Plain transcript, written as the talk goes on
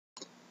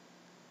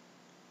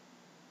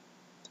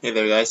Hey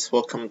there guys,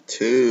 welcome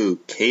to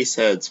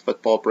Casehead's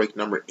football break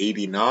number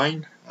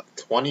 89 of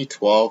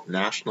 2012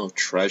 National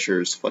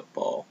Treasures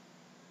football.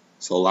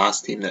 So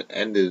last team that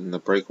ended in the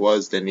break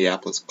was the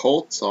Indianapolis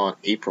Colts on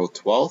April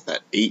 12th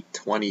at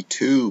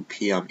 8:22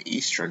 p.m.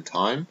 Eastern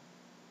Time.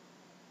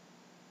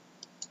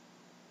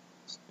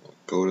 So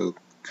go to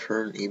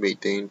current eBay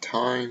date and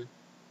time.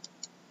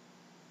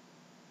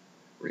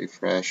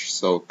 Refresh.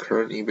 So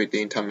current eBay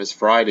date and time is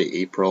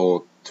Friday,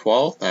 April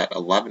 12th at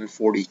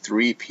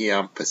 11:43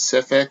 p.m.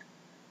 Pacific.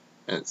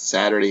 And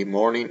Saturday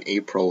morning,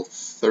 April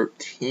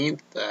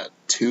 13th at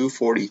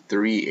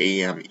 2:43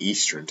 a.m.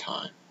 Eastern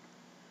Time.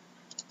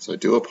 So I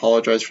do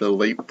apologize for the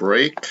late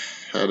break.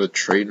 Had a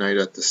trade night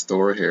at the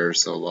store here,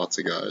 so lots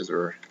of guys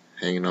were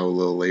hanging out a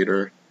little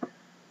later.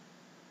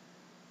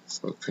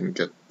 So couldn't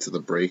get to the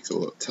break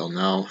till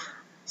now.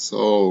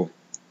 So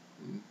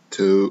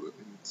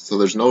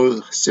there's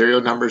no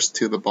serial numbers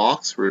to the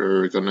box.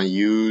 We're gonna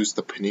use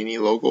the Panini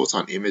logos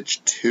on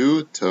image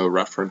 2 to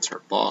reference our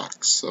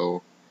box.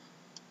 So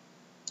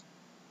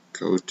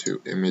go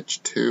to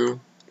image 2.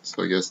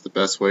 So I guess the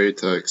best way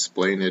to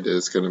explain it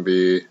is going to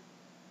be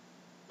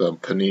the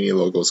Panini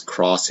logos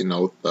crossing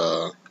out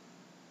the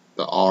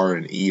R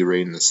and E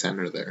right in the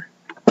center there.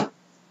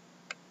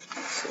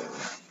 So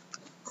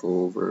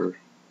go over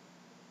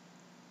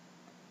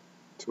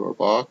to our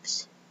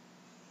box.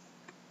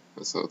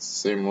 So it's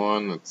the same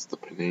one. It's the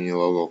Panini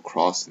logo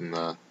crossing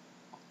the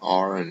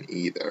R and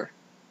E there.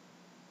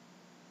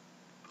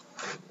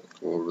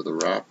 Go over the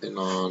wrapping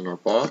on our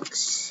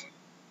box.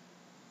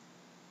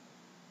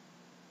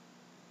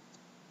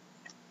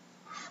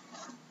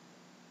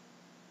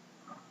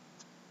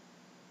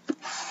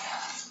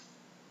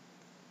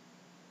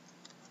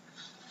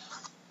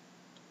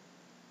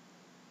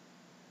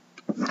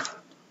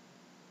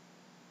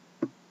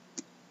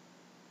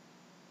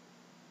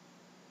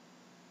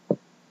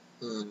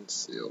 And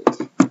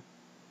sealed.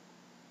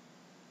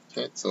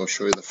 Okay, so I'll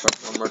show you the front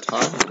one more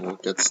time and we'll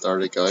get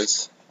started,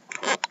 guys.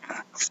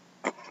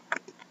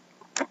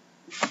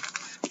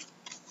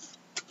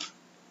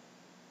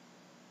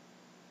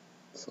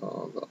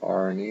 So the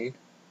R and E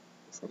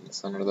from the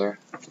center there.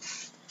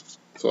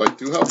 So I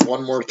do have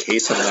one more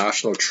case of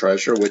National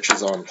Treasure, which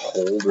is on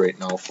hold right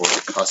now for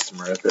the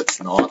customer. If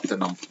it's not,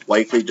 then I'm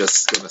likely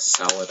just going to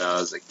sell it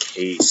as a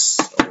case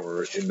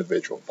or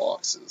individual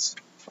boxes.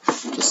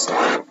 Just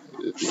so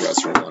if you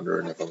guys are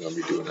wondering if I'm going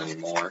to be doing any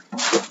more.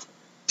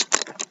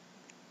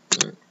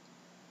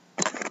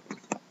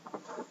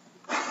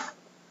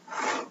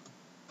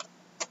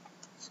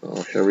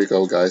 So here we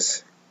go,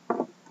 guys.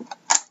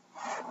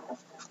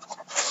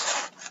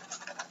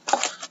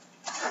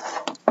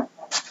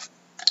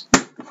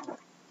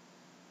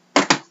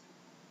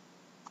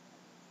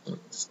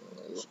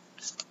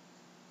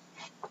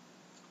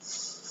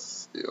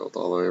 Sealed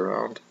all the way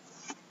around.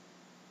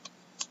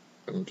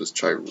 And just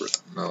try rip.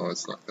 No,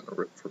 it's not going to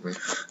rip for me.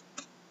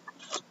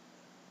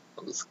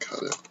 I'll just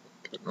cut it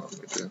like I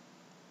normally do.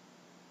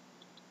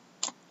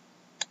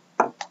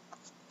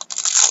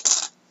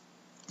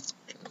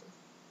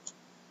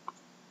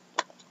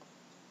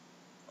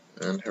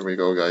 And here we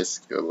go, guys.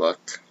 Good luck.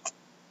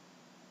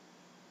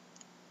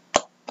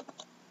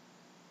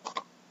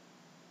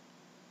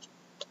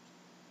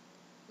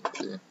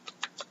 Empty.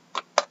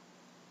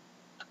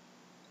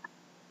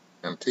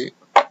 Empty.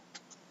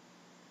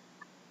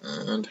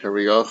 And here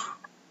we go.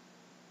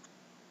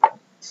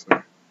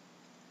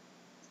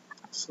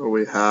 So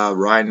we have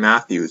Ryan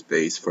Matthews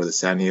base for the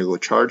San Diego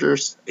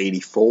Chargers,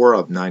 84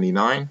 of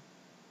 99.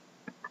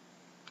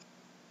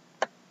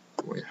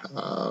 We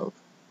have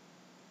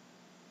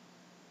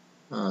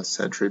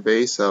century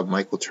base of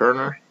Michael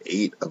Turner,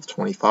 8 of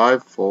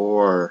 25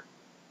 for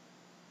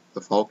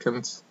the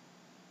Falcons.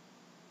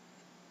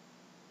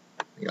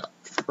 We got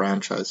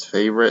franchise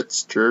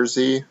favorites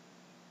jersey,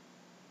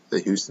 the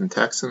Houston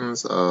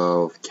Texans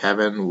of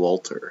Kevin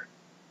Walter,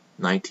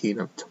 19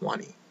 of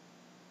 20.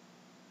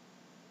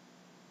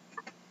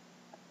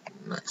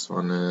 Next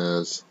one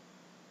is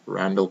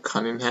Randall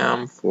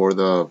Cunningham for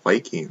the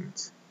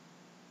Vikings,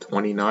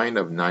 29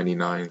 of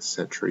 99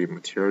 Century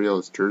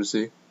Materials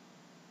jersey.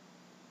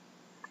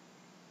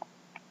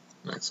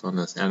 Next one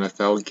is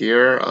NFL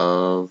gear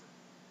of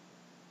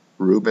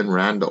Ruben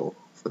Randall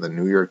for the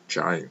New York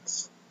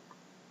Giants,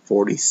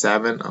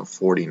 47 of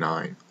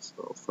 49.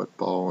 So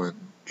football and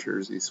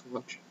jersey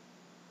swatch.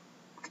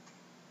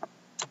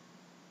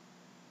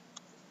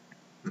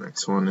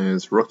 Next one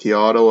is rookie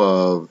auto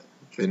of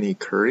Vinny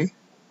Curry.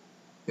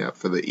 Yeah,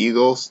 for the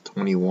Eagles,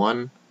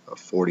 21 of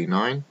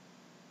 49.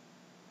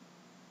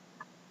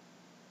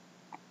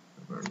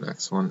 Our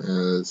next one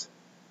is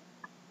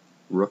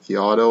rookie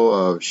auto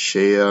of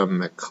Shea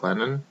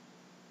McClellan,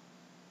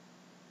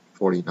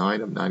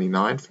 49 of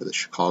 99 for the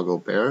Chicago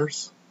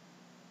Bears.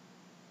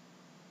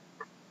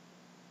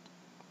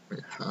 We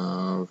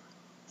have,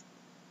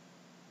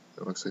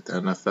 it looks like the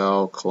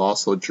NFL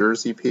Colossal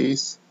jersey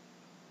piece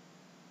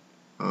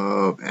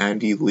of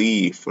Andy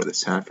Lee for the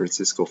San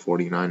Francisco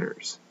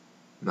 49ers,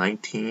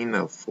 19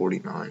 of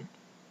 49.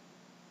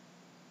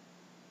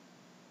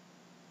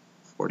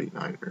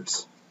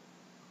 49ers.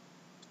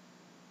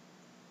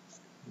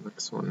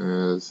 Next one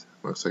is,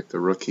 looks like the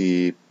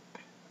rookie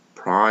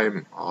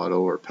prime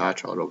auto or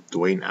patch auto of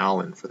Dwayne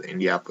Allen for the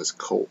Indianapolis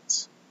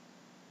Colts.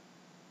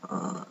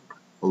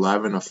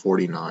 11 of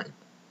 49.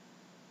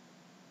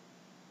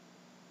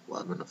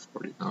 11 of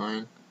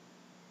 49.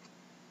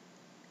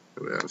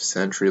 We have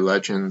Century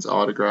Legends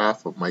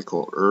autograph of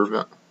Michael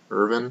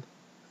Irvin.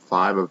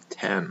 5 of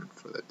 10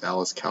 for the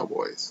Dallas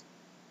Cowboys.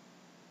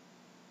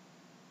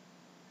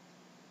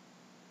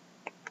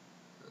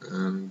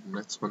 And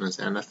next one is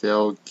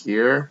NFL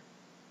gear.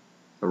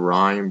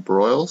 Ryan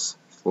Broyles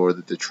for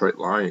the Detroit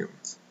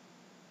Lions.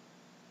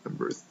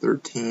 Number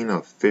 13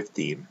 of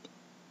 15.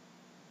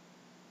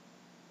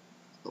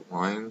 The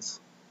Lions.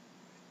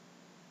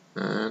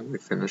 And we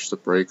finish the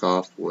break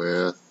off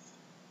with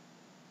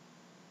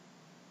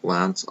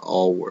Lance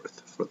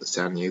Allworth for the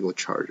San Diego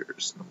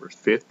Chargers. Number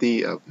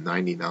 50 of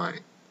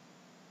 99.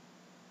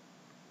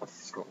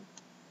 So,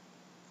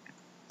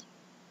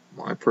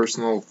 my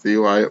personal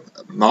view, I'm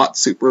not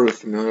super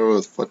familiar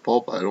with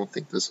football, but I don't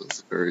think this was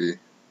a very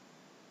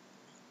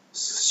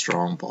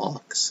strong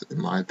box,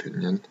 in my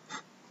opinion.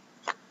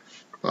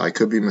 But I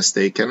could be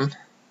mistaken.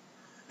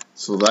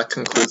 So that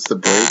concludes the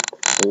break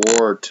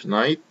for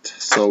tonight.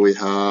 So we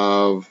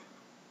have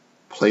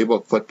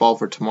Playbook Football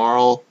for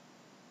tomorrow,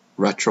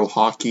 Retro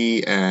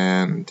Hockey,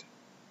 and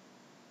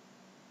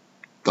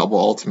Double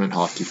Ultimate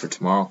Hockey for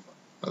tomorrow.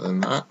 Other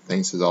than that,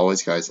 thanks as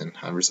always, guys, and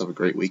have yourself a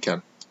great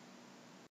weekend.